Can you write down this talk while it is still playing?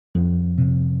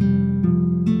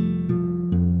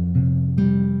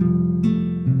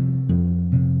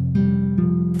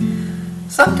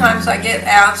Sometimes I get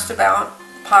asked about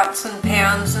pots and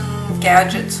pans and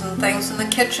gadgets and things in the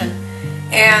kitchen,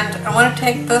 and I want to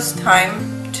take this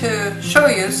time to show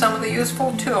you some of the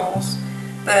useful tools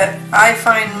that I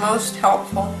find most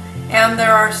helpful. And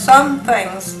there are some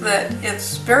things that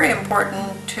it's very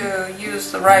important to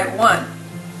use the right one.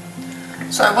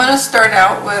 So I want to start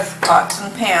out with pots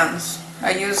and pans.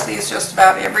 I use these just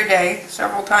about every day,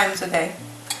 several times a day.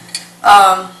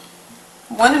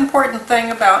 One important thing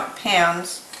about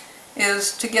pans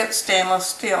is to get stainless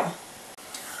steel.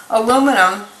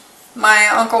 Aluminum, my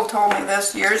uncle told me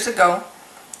this years ago,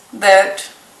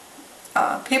 that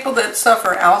people that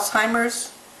suffer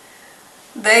Alzheimer's,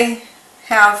 they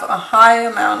have a high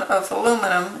amount of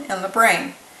aluminum in the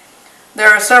brain. There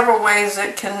are several ways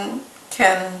it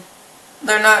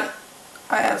they're not,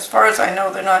 as far as I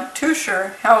know, they're not too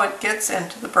sure how it gets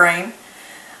into the brain.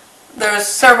 There's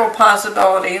several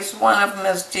possibilities. One of them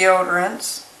is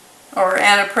deodorants or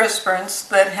antiperspirants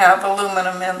that have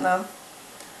aluminum in them.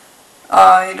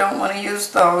 You don't want to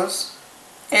use those.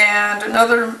 And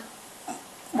another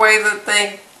way that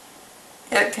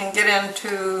it can get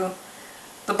into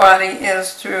the body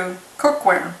is through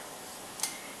cookware.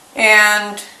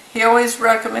 And he always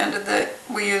recommended that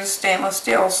we use stainless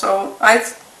steel. So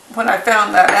when I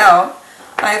found that out,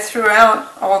 I threw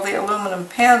out all the aluminum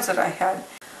pans that I had.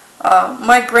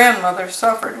 My grandmother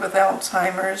suffered with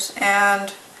Alzheimer's,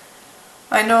 and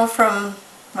I know from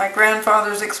my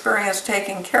grandfather's experience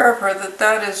taking care of her that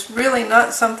that is really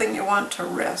not something you want to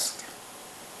risk.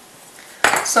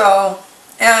 So,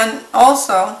 and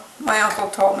also, my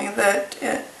uncle told me that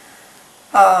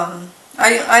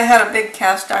I had a big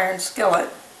cast iron skillet,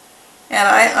 and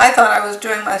I thought I was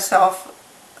doing myself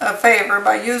a favor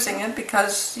by using it,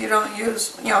 because you don't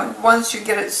use, once you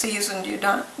get it seasoned, you're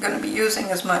not going to be using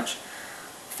as much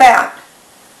fat.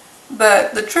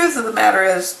 But the truth of the matter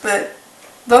is that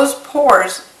those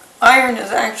pores, iron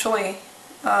is actually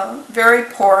very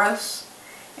porous,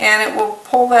 and it will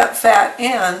pull that fat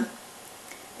in,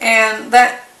 and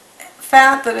that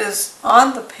fat that is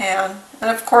on the pan,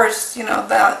 and of course,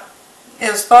 that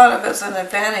is thought of as an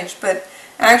advantage, but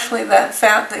actually that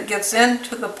fat that gets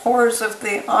into the pores of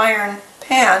the iron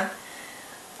pan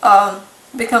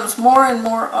becomes more and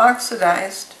more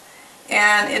oxidized,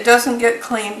 and it doesn't get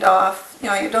cleaned off.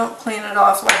 You don't clean it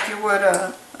off like you would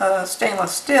a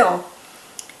stainless steel.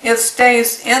 It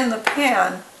stays in the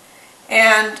pan,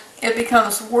 and it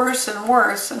becomes worse and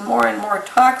worse and more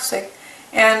toxic,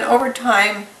 and over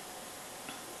time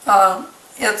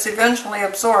it's eventually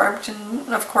absorbed,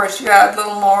 and of course you add a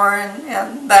little more,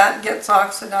 and that gets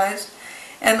oxidized,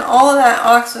 and all of that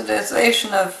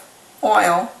oxidization of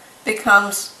oil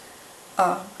becomes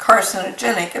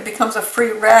carcinogenic. It becomes a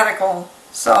free radical.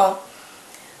 So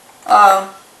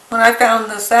when I found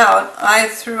this out, I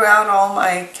threw out all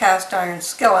my cast iron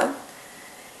skillet,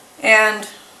 and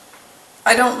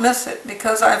I don't miss it,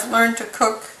 because I've learned to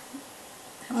cook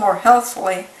more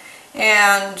healthfully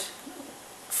and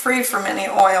free from any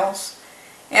oils.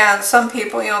 And some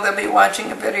people, they'll be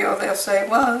watching a video, they'll say,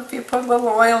 well, if you put a little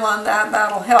oil on that,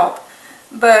 that'll help.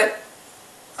 But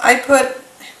I put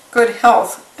good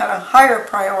health at a higher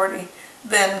priority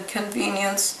than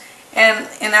convenience. And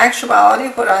in actuality,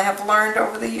 what I have learned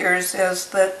over the years is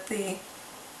that the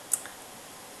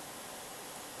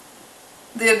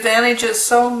advantage is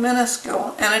so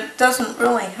minuscule, and it doesn't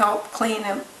really help clean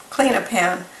a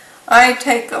pan. I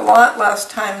take a lot less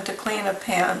time to clean a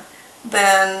pan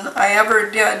than I ever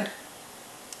did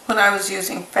when I was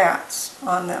using fats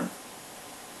on them.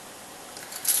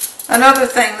 Another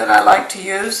thing that I like to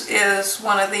use is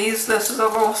one of these. This is a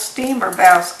little steamer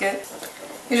basket.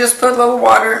 You just put a little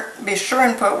water, be sure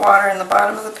and put water in the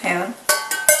bottom of the pan.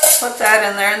 Put that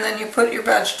in there, and then you put your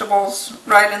vegetables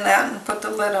right in that and put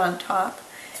the lid on top.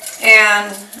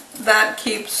 And that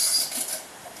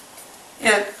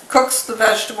cooks the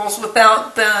vegetables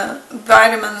without the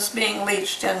vitamins being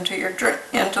leached into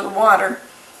the water,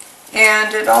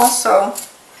 and it also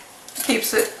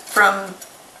keeps it from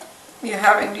you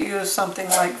having to use something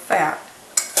like fat.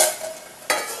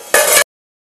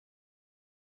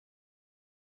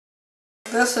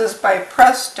 This is by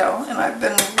Presto, and I've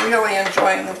been really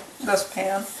enjoying this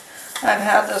pan. I've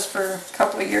had this for a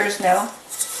couple of years now,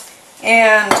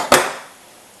 and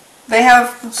they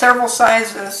have several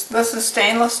sizes. This is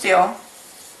stainless steel,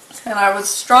 and I would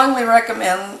strongly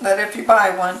recommend that if you buy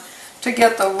one, to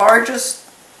get the largest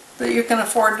that you can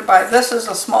afford to buy. This is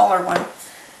a smaller one,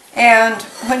 and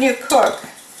when you cook,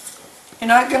 you're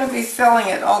not going to be filling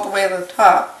it all the way to the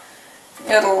top.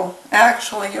 You'll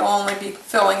only be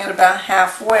filling it about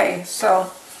halfway.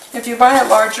 So if you buy a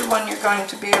larger one, you're going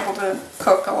to be able to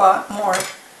cook a lot more.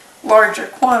 larger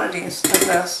quantities than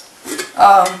this.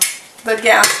 The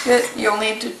gasket you'll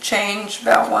need to change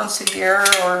about once a year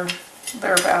or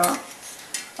thereabout.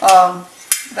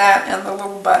 That and the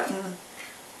little button.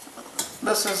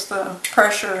 This is the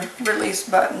pressure release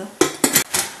button.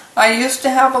 I used to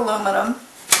have aluminum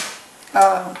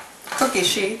cookie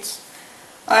sheets.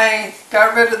 I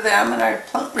got rid of them and I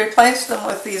replaced them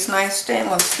with these nice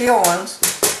stainless steel ones.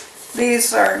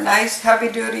 These are nice, heavy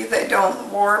duty, they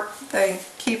don't warp, they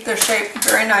keep their shape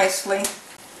very nicely.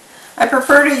 I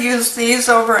prefer to use these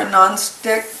over a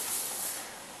non-stick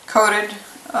coated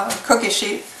cookie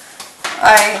sheet.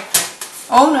 I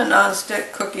own a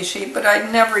non-stick cookie sheet, but I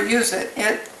never use it.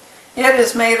 It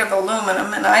is made of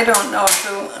aluminum, and I don't know if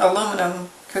the aluminum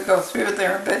could go through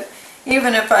there, but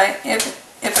even if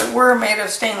it were made of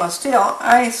stainless steel,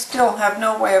 I still have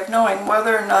no way of knowing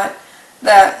whether or not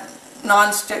that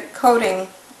non-stick coating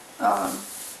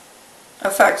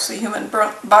affects the human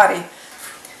body.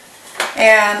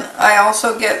 And I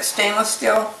also get stainless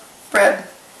steel bread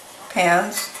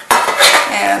pans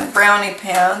and brownie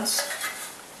pans,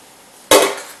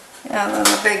 and then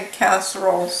the big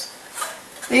casseroles.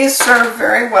 These serve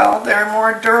very well. They're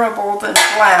more durable than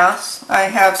glass. I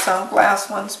have some glass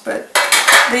ones, but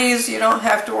these you don't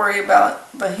have to worry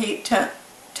about the heat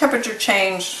temperature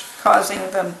change causing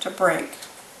them to break.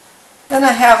 Then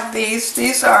I have these.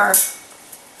 These are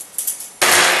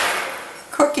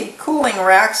cookie cooling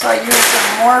racks. I use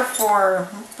them more for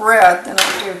bread than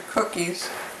I do cookies.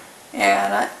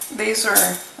 And these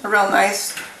are a real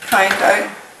nice kind.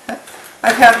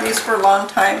 I've had these for a long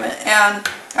time, and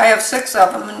I have 6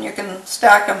 of them, and you can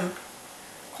stack them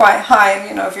quite high,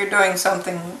 you know, if you're doing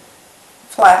something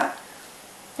flat.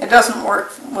 It doesn't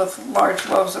work with large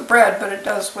loaves of bread, but it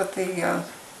does with the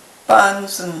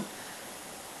buns and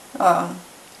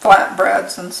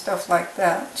flatbreads and stuff like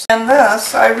that. And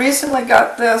this, I recently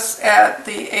got this at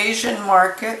the Asian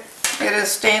market. It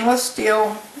is stainless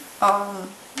steel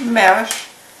mesh,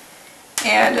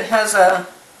 and it has a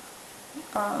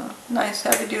nice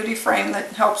heavy-duty frame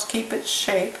that helps keep its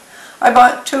shape. I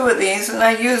bought 2 of these, and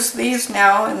I use these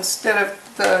now instead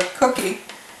of the cookie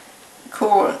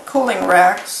cooling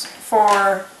racks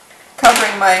for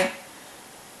covering my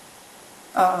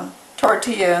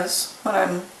tortillas when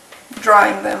I'm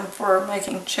drying them for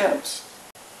making chips.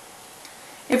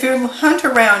 If you hunt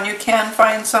around, you can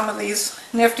find some of these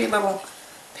nifty little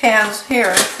pans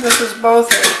here. This is both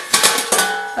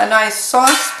a nice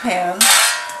saucepan.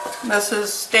 This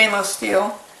is stainless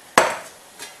steel,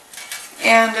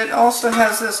 and it also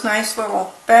has this nice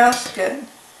little basket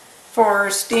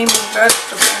for steaming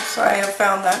vegetables. I have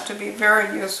found that to be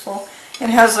very useful.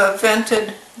 It has a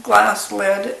vented glass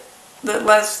lid that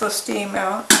lets the steam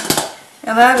out,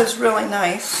 and that is really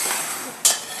nice.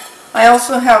 I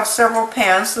also have several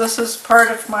pans. This is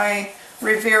part of my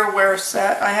Revereware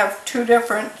set. I have 2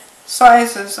 different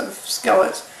sizes of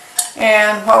skillets,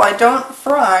 and while I don't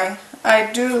fry,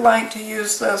 I do like to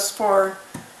use this for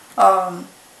some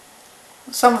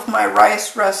of my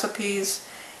rice recipes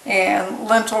and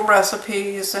lentil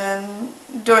recipes and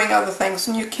doing other things.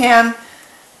 And you can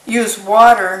use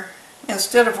water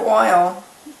instead of oil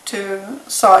to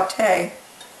saute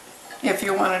if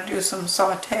you want to do some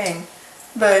sauteing.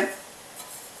 But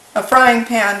a frying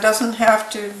pan doesn't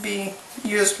have to be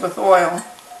used with oil,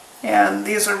 and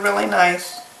these are really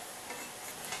nice.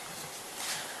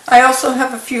 I also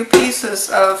have a few pieces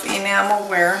of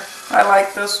enamelware. I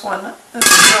like this one. It's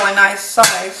a really nice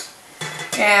size.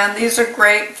 And these are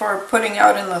great for putting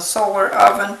out in the solar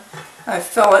oven. I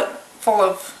fill it full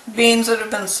of beans that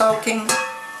have been soaking,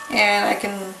 and I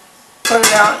can put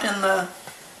it out in the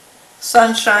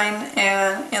sunshine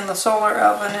and in the solar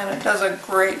oven, and it does a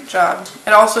great job.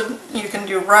 It also, you can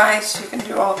do rice, you can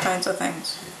do all kinds of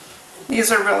things.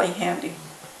 These are really handy.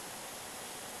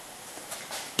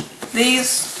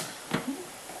 These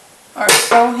are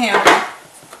so handy.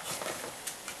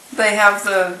 They have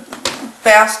the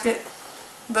basket,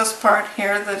 this part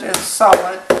here that is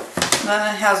solid, and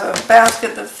then it has a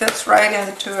basket that fits right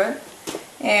into it,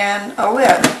 and a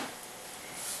lid.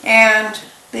 And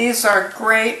these are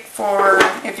great for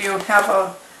if you have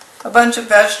a bunch of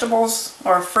vegetables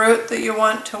or fruit that you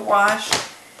want to wash.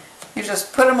 You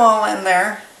just put them all in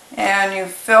there, and you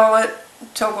fill it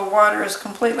till the water is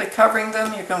completely covering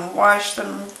them. You can wash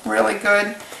them really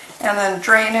good, and then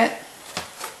drain it,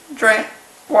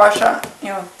 wash out, you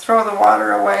know, throw the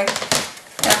water away,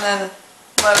 and then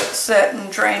let it sit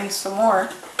and drain some more.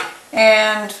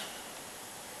 And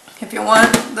if you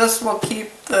want, this will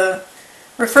keep the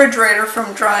refrigerator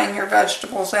from drying your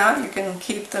vegetables out. You can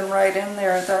keep them right in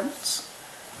there. That's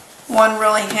one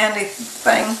really handy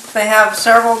thing. They have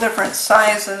several different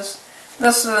sizes.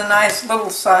 This is a nice little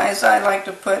size. I like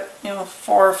to put,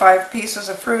 4 or 5 pieces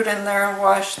of fruit in there,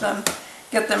 wash them,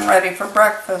 get them ready for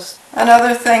breakfast.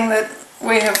 Another thing that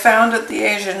we have found at the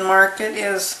Asian market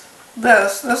is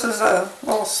this. This is a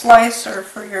little slicer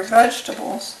for your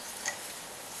vegetables.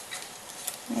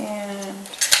 And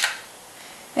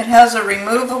it has a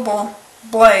removable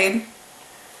blade.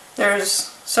 There are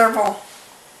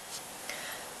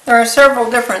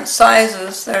several different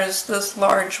sizes. There's this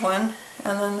large one,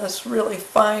 and then this really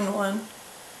fine one.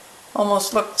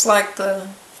 Almost looks like the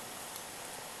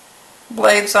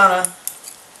blades on a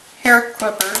hair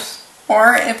clippers.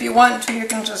 Or if you want to, you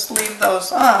can just leave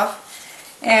those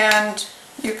off, and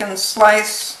you can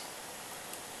slice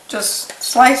just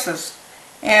slices.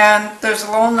 And there's a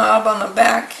little knob on the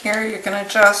back here. You can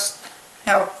adjust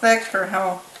how thick or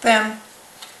how thin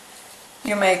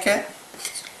you make it.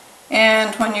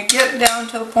 And when you get down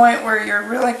to the point where you're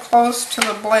really close to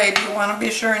the blade, you want to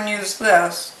be sure and use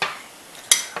this.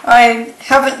 I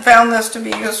haven't found this to be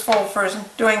useful for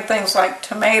doing things like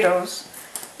tomatoes,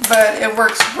 but it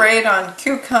works great on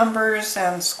cucumbers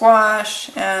and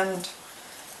squash and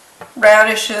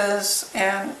radishes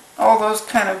and all those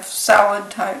kind of salad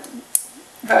type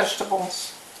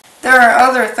vegetables. There are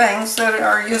other things that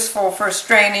are useful for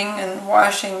straining and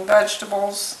washing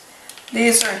vegetables.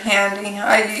 These are handy.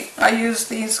 I use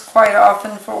these quite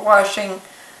often for washing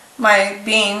my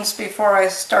beans before I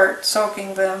start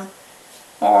soaking them,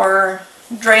 or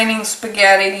draining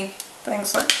spaghetti,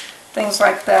 things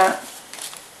like that.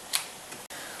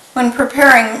 When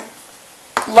preparing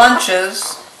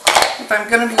lunches, if I'm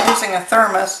going to be using a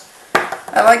thermos,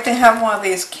 I like to have one of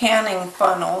these canning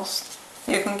funnels.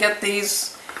 You can get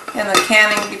these in the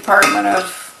canning department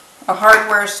of a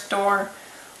hardware store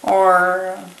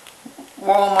or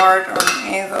Walmart or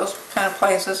any of those kind of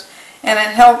places, and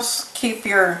it helps keep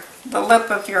the lip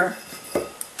of your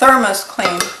thermos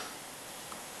clean.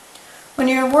 When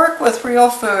you work with real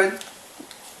food,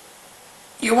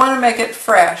 you want to make it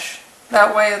fresh.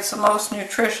 That way it's the most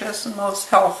nutritious and most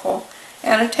healthful,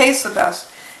 and it tastes the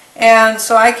best. And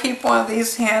so I keep one of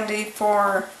these handy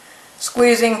for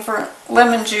squeezing for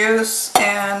lemon juice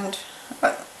and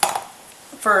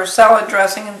for salad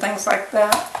dressing and things like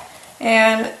that.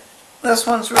 And this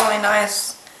one's really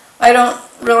nice. I don't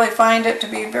really find it to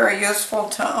be very useful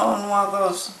to own one of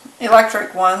those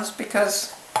electric ones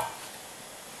because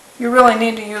you really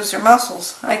need to use your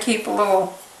muscles. I keep a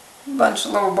bunch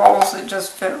of little bowls that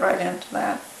just fit right into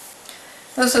that.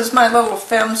 This is my little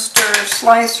Femster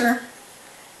slicer,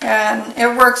 and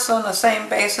it works on the same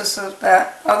basis as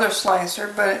that other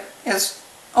slicer, but it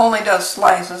only does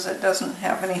slices. It doesn't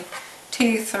have any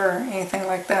teeth or anything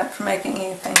like that for making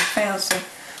anything fancy.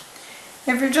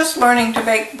 If you're just learning to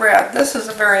bake bread, this is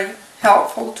a very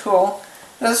helpful tool.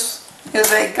 This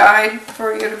is a guide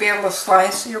for you to be able to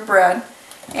slice your bread.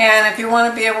 And if you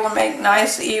want to be able to make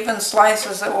nice even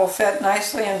slices that will fit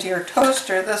nicely into your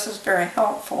toaster, this is very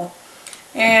helpful.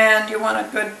 And you want a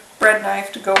good bread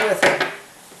knife to go with it.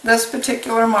 This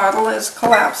particular model is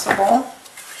collapsible,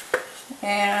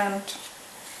 and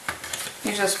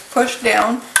you just push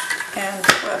down and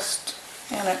twist,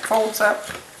 and it folds up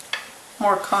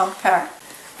more compact.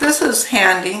 This is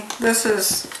handy. This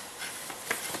is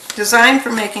designed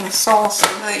for making salsa,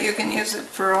 but you can use it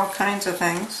for all kinds of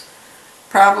things.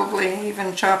 Probably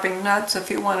even chopping nuts if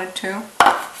you wanted to.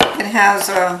 It has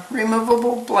a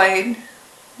removable blade,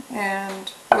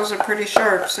 and those are pretty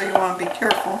sharp, so you want to be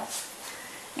careful.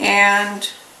 And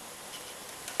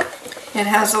it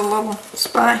has a little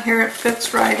spot here. It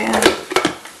fits right in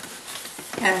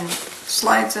and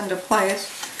slides into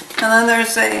place. And then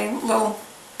there's a little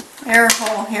air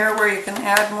hole here where you can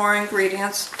add more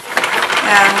ingredients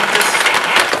and just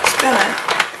spin it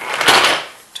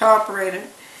to operate it.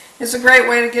 It's a great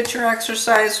way to get your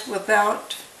exercise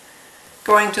without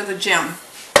going to the gym.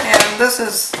 And this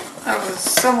is of a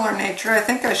similar nature. I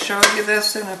think I showed you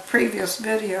this in a previous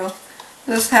video.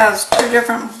 This has 2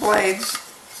 different blades.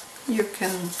 You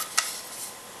can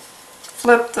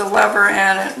flip the lever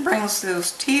and it brings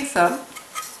those teeth up,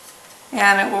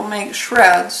 and it will make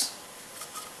shreds.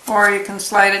 Or you can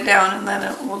slide it down and then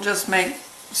it will just make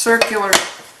circular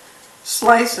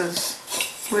slices,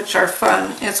 which are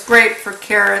fun. It's great for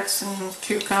carrots and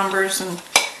cucumbers and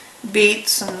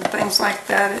beets and things like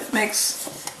that. It makes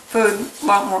food a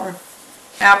lot more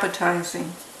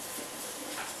appetizing.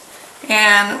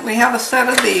 And we have a set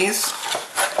of these.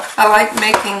 I like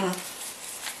making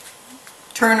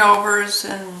turnovers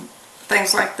and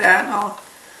things like that. I'll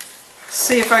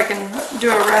see if I can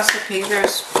do a recipe.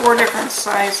 There's 4 different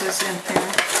sizes in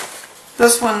here.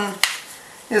 This one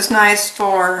is nice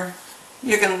for,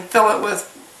 you can fill it with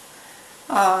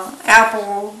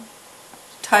apple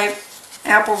type,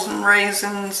 apples and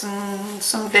raisins and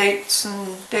some dates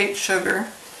and date sugar.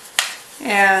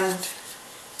 And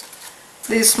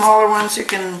these smaller ones you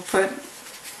can put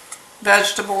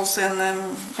vegetables in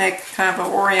them, make kind of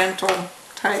an oriental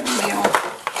type meal.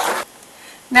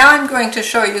 Now I'm going to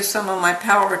show you some of my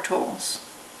power tools.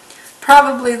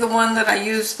 Probably the one that I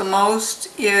use the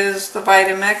most is the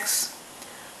Vitamix.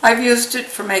 I've used it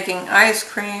for making ice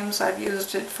creams, I've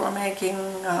used it for making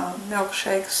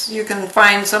milkshakes. You can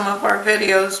find some of our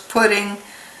videos. Pudding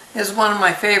is one of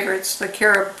my favorites, the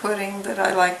carob pudding that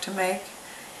I like to make.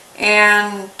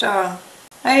 And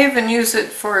I even use it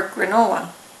for granola.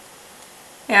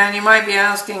 And you might be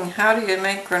asking, how do you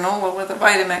make granola with a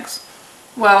Vitamix?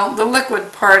 Well, the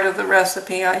liquid part of the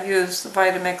recipe, I use the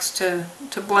Vitamix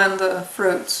to blend the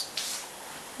fruits.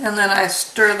 And then I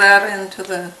stir that into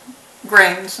the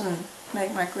grains and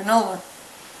make my granola.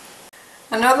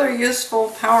 Another useful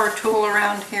power tool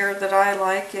around here that I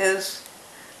like is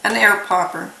an air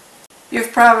popper.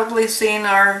 You've probably seen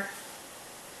our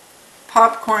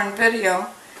popcorn video,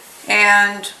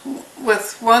 and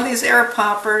with one of these air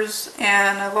poppers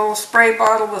and a little spray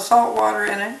bottle with salt water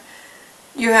in it,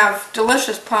 you have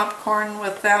delicious popcorn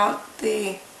without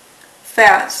the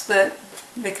fats that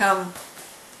become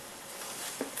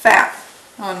fat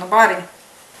on the body.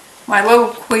 My little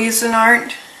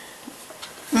Cuisinart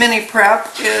mini prep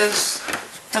is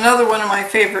another one of my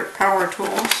favorite power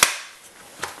tools.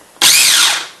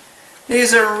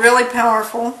 These are really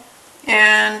powerful,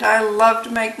 and I love to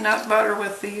make nut butter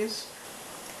with these.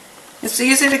 It's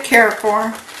easy to care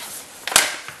for,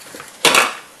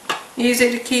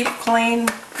 easy to keep clean.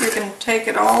 You can take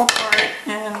it all apart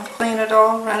and clean it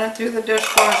all, run it through the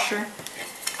dishwasher,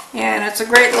 and it's a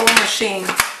great little machine.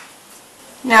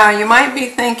 Now you might be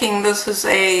thinking this is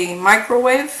a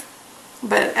microwave,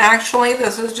 but actually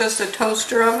this is just a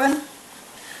toaster oven.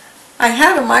 I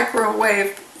had a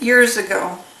microwave years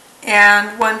ago,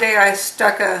 and one day I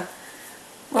stuck a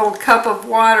little cup of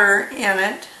water in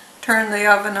it, turned the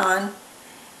oven on,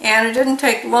 and it didn't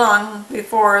take long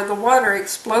before the water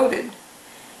exploded.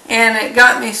 And it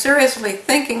got me seriously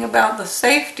thinking about the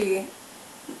safety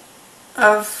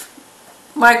of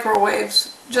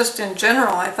microwaves just in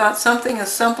general. I thought something as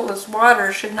simple as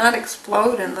water should not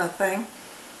explode in the thing.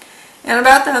 And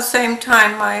about that same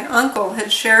time, my uncle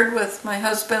had shared with my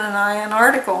husband and I an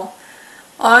article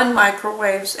on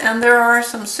microwaves, and there are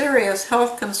some serious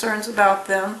health concerns about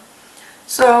them.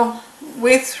 So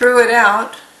we threw it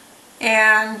out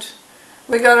and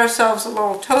we got ourselves a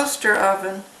little toaster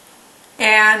oven,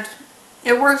 and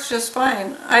it works just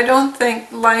fine. I don't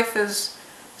think life is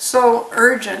so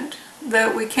urgent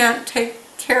that we can't take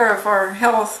care of our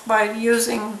health by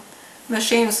using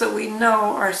machines that we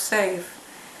know are safe.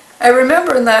 I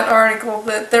remember in that article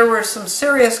that there were some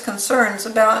serious concerns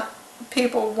about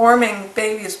people warming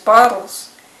babies'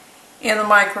 bottles in the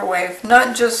microwave.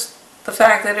 Not just the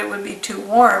fact that it would be too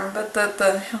warm, but that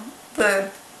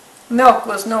the milk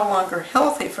was no longer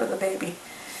healthy for the baby.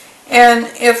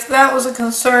 And if that was a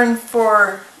concern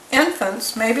for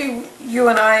infants, maybe you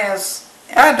and I as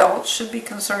adults should be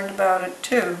concerned about it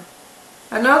too.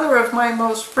 Another of my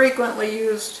most frequently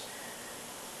used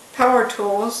power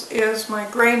tools is my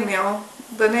grain mill.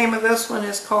 The name of this one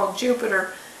is called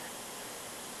Jupiter.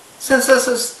 Since this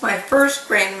is my first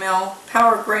grain mill,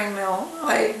 power grain mill,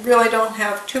 I really don't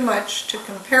have too much to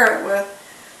compare it with,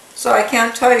 so I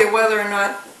can't tell you whether or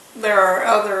not there are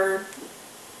other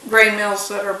grain mills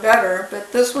that are better,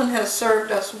 but this one has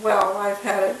served us well. I've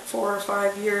had it 4 or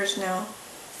 5 years now.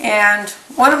 And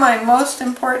one of my most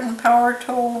important power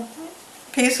tool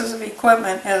pieces of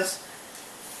equipment is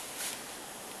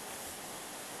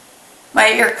my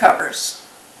ear covers.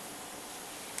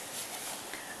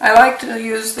 I like to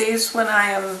use these when I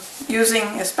am using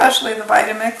especially the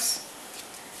Vitamix,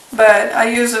 but I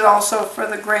use it also for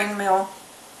the grain mill.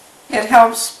 It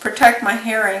helps protect my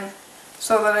hearing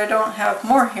so that I don't have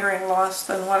more hearing loss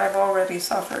than what I've already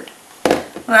suffered.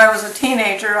 When I was a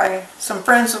teenager, some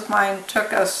friends of mine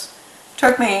took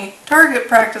me target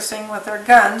practicing with their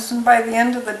guns, and by the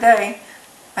end of the day,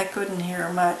 I couldn't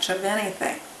hear much of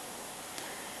anything.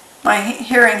 My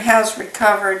hearing has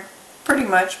recovered pretty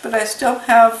much, but I still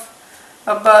have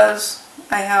a buzz.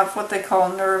 I have what they call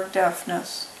nerve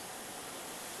deafness.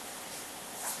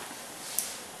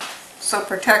 So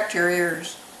protect your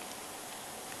ears.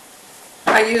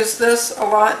 I use this a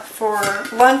lot for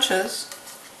lunches.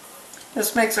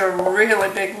 This makes a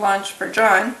really big lunch for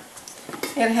John.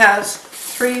 It has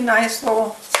 3 nice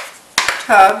little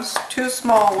tubs, 2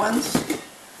 small ones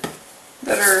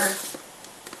that are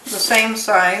the same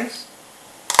size.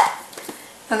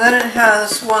 And then it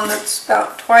has one that's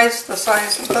about twice the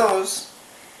size of those.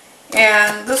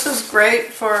 And this is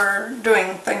great for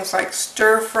doing things like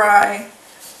stir fry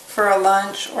for a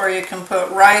lunch, or you can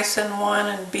put rice in one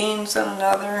and beans in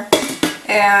another.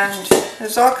 And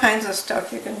there's all kinds of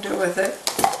stuff you can do with it.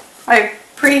 I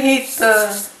preheat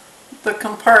the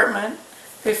compartment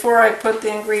before I put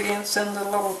the ingredients in the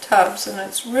little tubs, and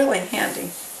it's really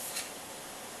handy.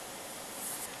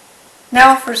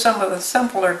 Now for some of the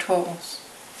simpler tools.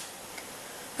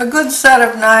 A good set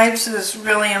of knives is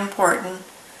really important.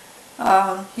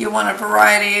 You want a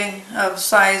variety of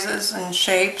sizes and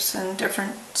shapes and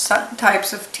different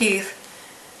types of teeth.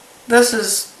 This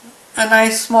is a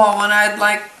nice small one. I'd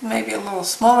like maybe a little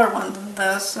smaller one than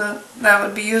this. That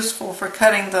would be useful for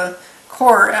cutting the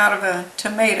core out of a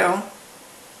tomato.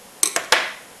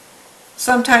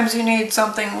 Sometimes you need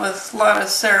something with a lot of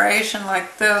serration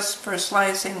like this for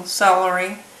slicing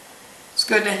celery. It's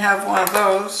good to have one of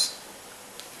those.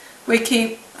 We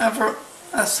keep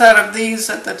a set of these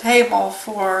at the table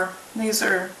for,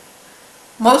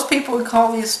 most people would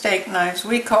call these steak knives.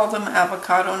 We call them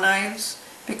avocado knives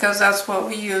because that's what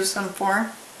we use them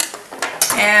for.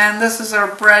 And this is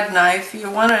our bread knife.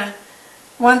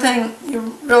 One thing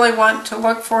you really want to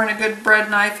look for in a good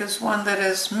bread knife is one that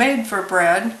is made for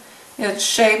bread. It's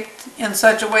shaped in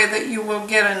such a way that you will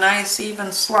get a nice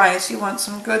even slice. You want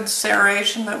some good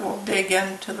serration that will dig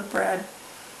into the bread.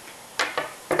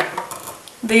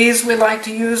 These we like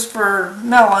to use for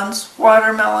melons,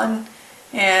 watermelon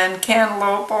and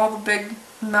cantaloupe, all the big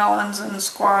melons and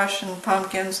squash and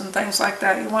pumpkins and things like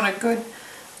that. You want a good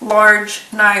large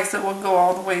knife that will go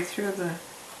all the way through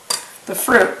the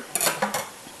fruit.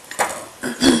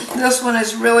 This one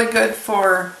is really good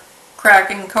for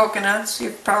cracking coconuts.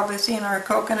 You've probably seen our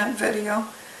coconut video.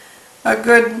 A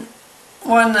good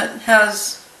one that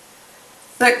has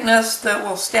thickness that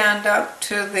will stand up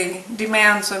to the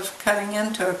demands of cutting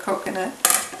into a coconut.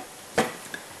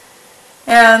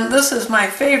 And this is my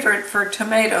favorite for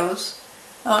tomatoes.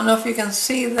 I don't know if you can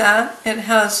see that. It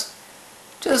has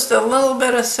just a little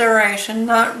bit of serration,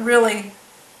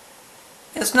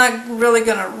 it's not really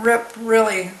going to rip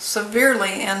really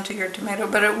severely into your tomato,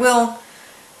 but it will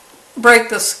break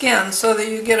the skin so that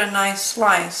you get a nice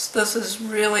slice. This is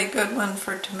really good one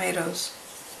for tomatoes.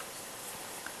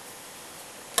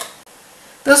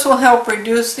 This will help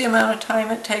reduce the amount of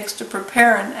time it takes to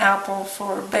prepare an apple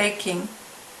for baking.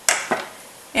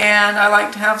 And I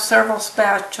like to have several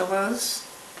spatulas.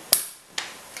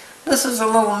 This is a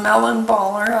little melon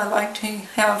baller. I like to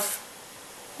have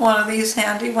one of these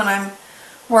handy when I'm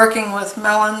working with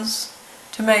melons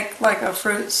to make like a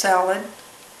fruit salad.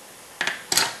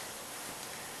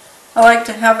 I like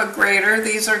to have a grater.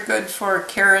 These are good for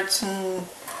carrots and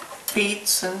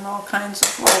beets and all kinds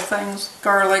of little things,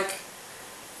 garlic.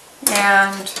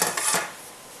 And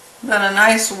then a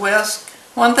nice whisk.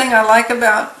 One thing I like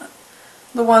about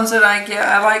the ones that I get,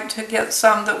 I like to get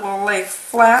some that will lay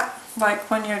flat, like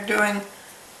when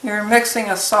you're mixing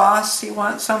a sauce, you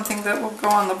want something that will go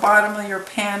on the bottom of your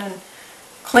pan and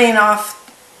clean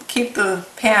off, keep the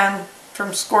pan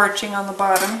from scorching on the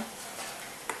bottom.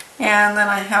 And then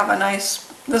I have a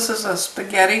nice, this is a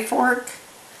spaghetti fork,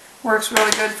 works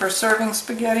really good for serving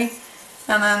spaghetti.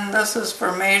 And then this is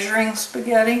for measuring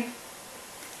spaghetti.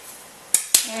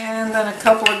 And then a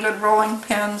couple of good rolling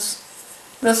pins.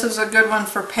 This is a good one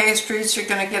for pastries. You're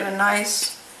going to get a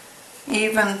nice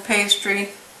even pastry.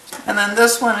 And then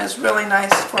this one is really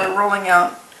nice for rolling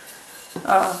out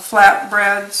flat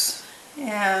breads.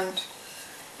 And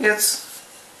it's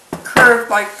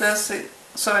curved like this,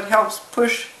 so it helps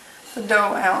push the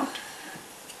dough out.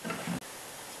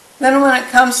 Then when it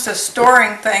comes to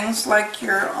storing things like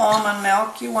your almond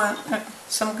milk, you want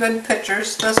some good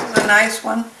pitchers. This is a nice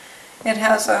one. It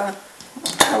has a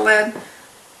lid.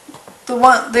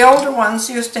 The older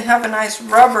ones used to have a nice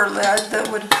rubber lid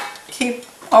that would keep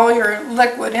all your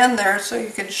liquid in there so you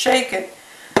could shake it.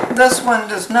 This one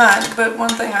does not, but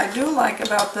one thing I do like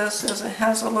about this is it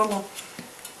has a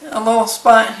little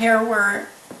spot here where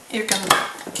you can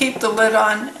keep the lid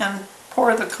on and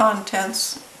pour the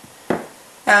contents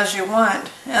as you want.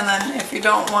 And then if you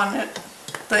don't want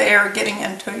the air getting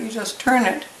into it, you just turn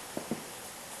it.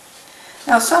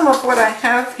 Now some of what I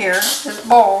have here is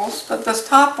bowls, but this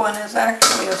top one is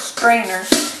actually a strainer.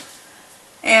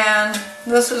 And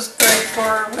this is good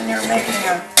for when you're making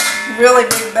a really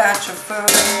big batch of food.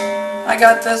 I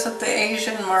got this at the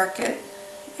Asian market,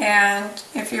 and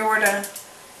if you were to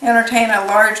entertain a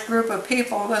large group of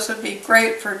people, this would be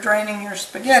great for draining your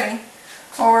spaghetti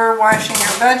or washing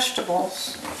your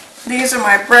vegetables. These are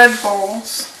my bread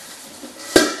bowls,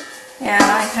 And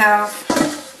I have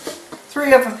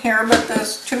 3 of them here, but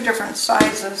there's 2 different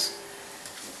sizes.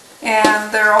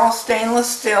 And they're all stainless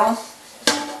steel.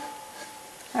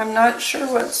 I'm not sure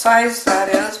what size that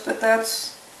is, but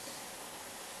that's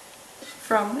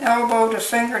from elbow to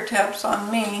fingertips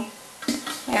on me.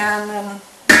 And then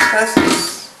this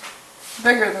is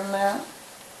bigger than that.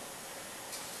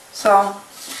 So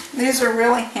these are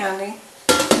really handy.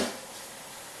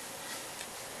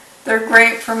 They're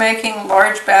great for making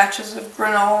large batches of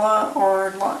granola,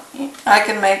 or I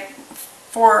can make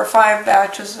 4 or 5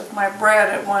 batches of my bread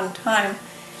at one time,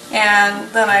 and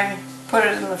then I put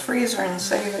it in the freezer and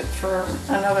save it for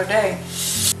another day.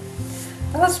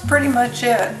 That's pretty much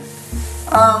it.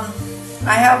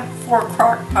 I have 4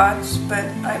 crock pots, but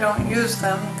I don't use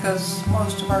them because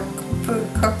most of our food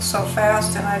cooks so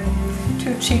fast and I'm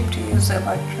too cheap to use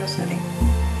electricity.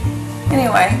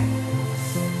 Anyway,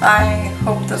 I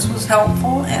hope this was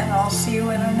helpful, and I'll see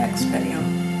you in our next video.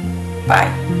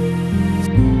 Bye.